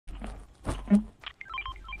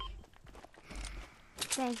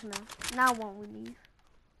Thanks, man. Now won't we leave?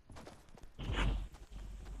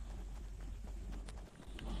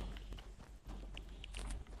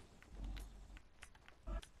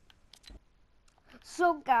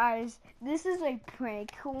 So guys, this is a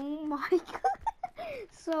prank. Oh my god.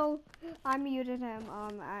 So I muted him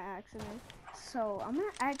at accident. So I'm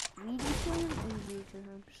gonna add greedy to him and rude to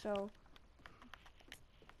him. So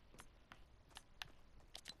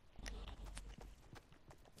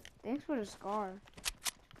thanks for the scar.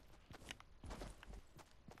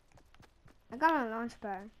 I got a launch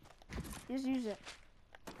pad. Just use it.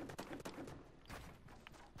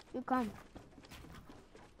 You come.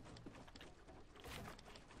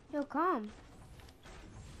 Yo, come.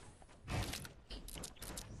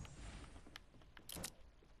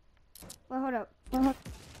 Wait, hold up.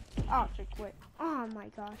 Oh, shit, quit. Oh my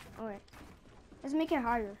gosh. Alright. Let's make it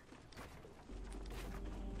higher.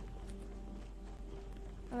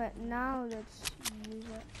 Alright, now let's use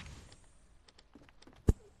it.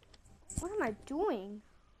 What am I doing?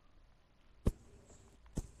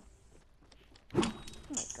 Oh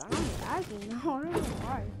my god, I'm lagging now. I don't know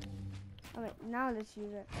why. Alright, now let's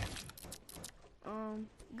use it.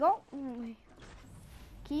 Go.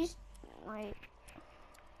 Keys, like.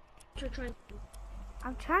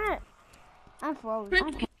 I'm trying to. I'm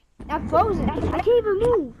frozen. I'm frozen. I can't even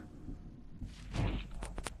move.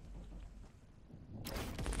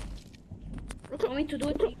 Want me to do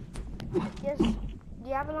it to you? Yes. Do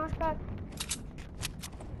you have a launch pad?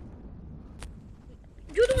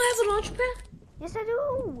 You don't have a launch pad? Yes, I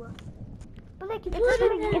do. But like, it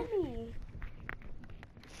doesn't get me.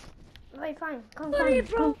 Alright, fine. Come.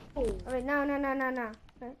 Bro. Alright, no.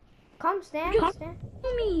 Right. Come, stand.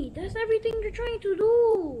 Me. That's everything you're trying to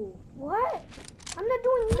do. What? I'm not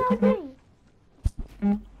doing nothing.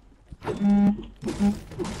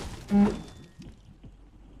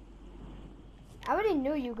 I already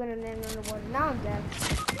knew you were gonna land on the water. Now I'm dead.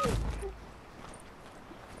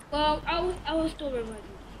 Well, I will still revive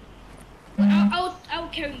you. But I'll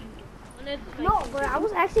carry you. No, but I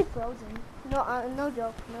was actually frozen. No, no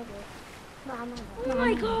joke. No, I'm not. Oh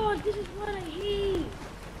my god, this is what I hate.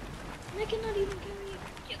 I cannot even carry it.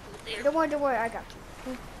 Get there. Don't worry, I got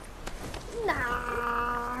you.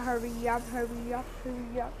 Nah, hurry up.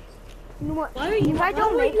 You know what? If I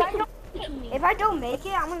don't make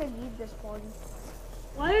it, I'm gonna leave this party.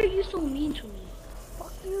 Why are you so mean to me?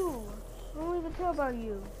 Fuck you. I don't even care about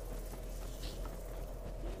you.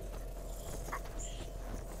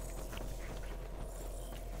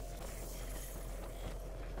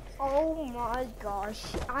 Oh my gosh,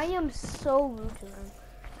 I am so rude to him.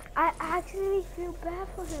 I actually feel bad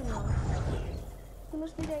for him now. He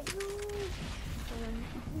must be like, no,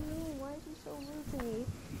 why is he so rude to me?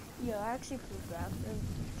 Yeah, I actually feel bad for him.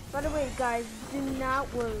 By the way, guys, do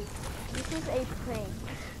not worry. This is a prank.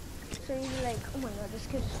 So you're like, oh my god, this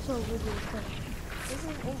kid is so rude to me. This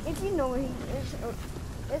is, if you know what he is,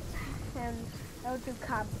 it's him. That would do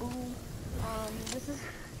kaboom. This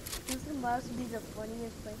must be the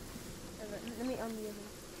funniest thing ever. Let me unmute him.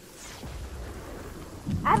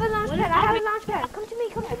 I have a launch pad. Come to me.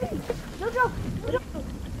 No joke.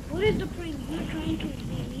 What is the prank? You're trying to be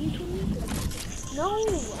mean to me? No, I'm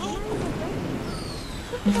not even pranking.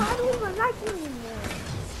 I don't even like you anymore.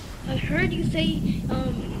 I heard you say,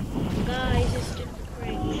 guys, it's just a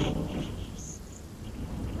prank.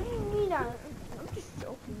 What do you mean? I'm just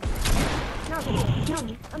joking. No,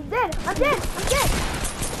 I'm dead. Help me.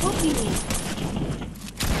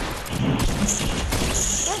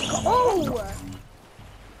 Let's go.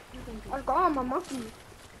 Let's go on my monkey.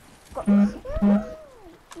 Go.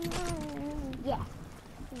 Yes.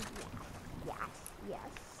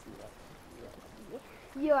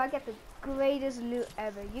 Yo, I got the greatest loot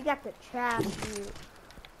ever. You got the trash loot.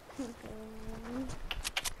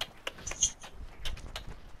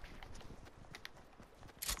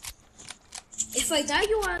 If I die,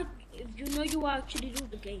 you know you actually lose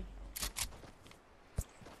the game.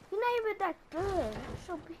 You're not even that good,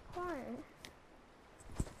 so be quiet.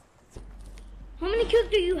 How many kills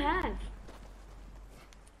do you have?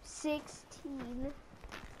 16.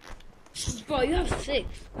 Bro, you have 6.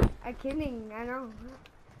 I'm kidding, I know.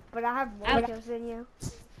 But I have more kills than you.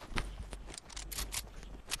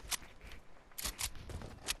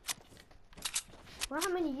 Well, how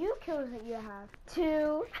many kills that you have?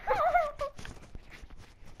 2.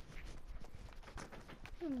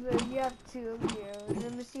 But you have 2 kills.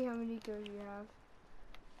 Let me see how many kills you have.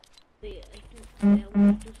 Wait, I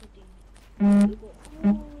want to do something. You go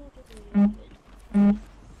all the way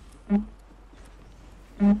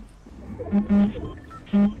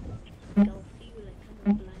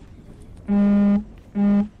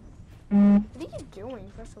What are you doing?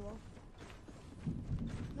 first of all.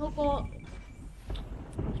 No ball.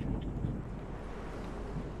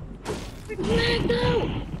 Freaking lagged out.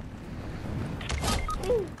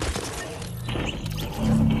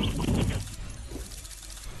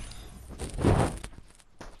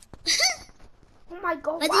 Oh my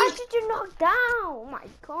god, why did you knock down? Oh my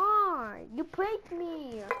god, you pranked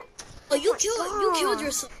me. Oh, you killed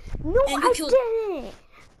yourself. No, and I didn't.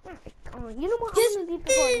 Oh my god, you know what? Yes, I'm gonna leave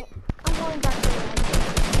the party. I'm going back to the library.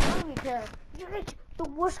 I don't even care. You're like the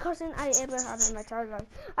worst cousin I ever had in my entire life.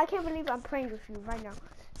 I can't believe I'm praying with you right now.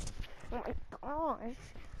 Oh my gosh.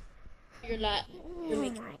 You're like,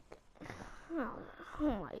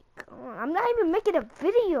 Oh my god. I'm not even making a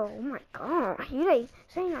video. Oh my god. You like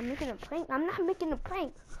saying I'm making a prank? I'm not making a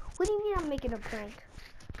prank. What do you mean I'm making a prank?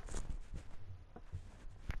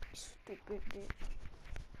 Stupid bitch.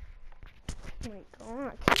 Oh my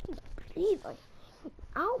god. I can't even breathe. Like,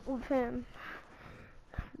 out with him.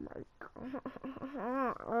 Oh my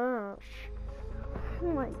god.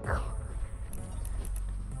 Oh my god.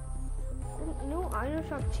 No item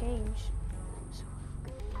shop changed.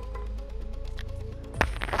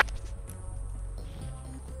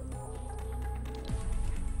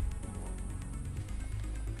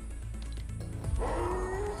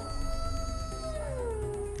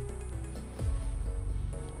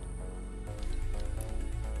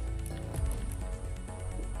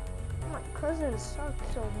 My cousin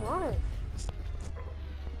sucks so much.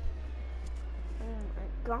 Oh my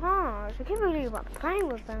gosh, I can't believe I'm playing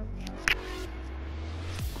with them.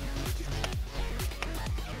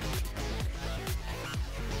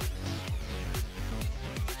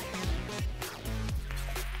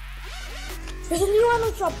 there's a new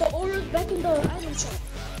item shop. The order's back in the item shop.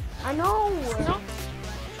 I know. You know?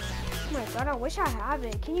 Oh my god, I wish I have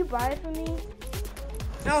it. Can you buy it for me?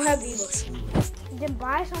 I don't have V-Bucks. Then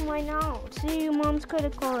buy some right now. See your mom's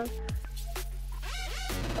credit card.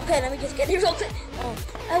 Okay, let me just get it real quick. Oh,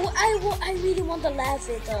 I really want to laugh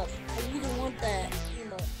it up. I really want that, you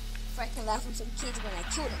know, if I can laugh at some kids when I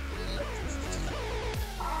kill them.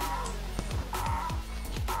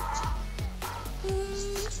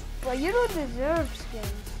 But you don't deserve skins.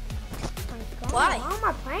 Oh my god, Why? Why am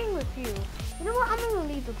I playing with you? You know what? I'm gonna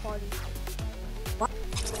leave the party. What?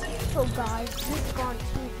 So guys, this has gone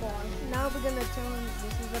too far. Now we're gonna turn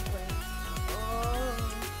this is a break.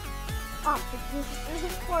 Oh, but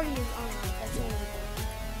this party is online. I can't even do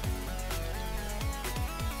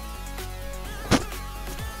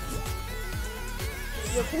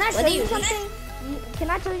it. Yo, can I tell you something? Can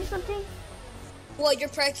I tell you something? What, you're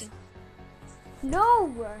pranking? No!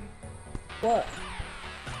 What?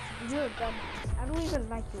 You're a dumbass. I don't even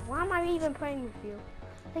like you. Why am I even playing with you?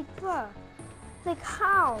 Like, bruh. Like,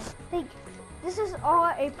 how? Like, this is all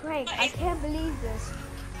a prank. I can't believe this.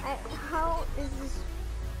 How is this?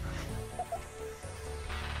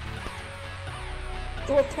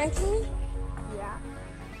 You were pranking me? Yeah.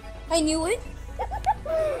 I knew it.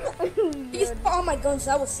 You stole all my guns.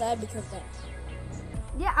 I was sad because of that.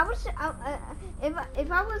 Yeah, I was. If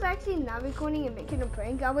I was actually not recording and making a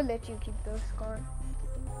prank, I would let you keep those cards.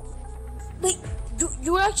 Wait,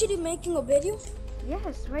 you were actually making a video?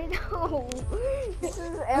 Yes, right now. This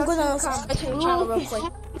is I'm gonna subscribe to your channel real quick.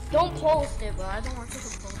 Don't post it, bro. I don't want you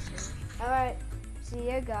to post it. Alright, see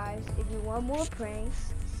ya guys. If you want more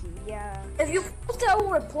pranks, see ya. If you post it, I will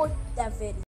report that video.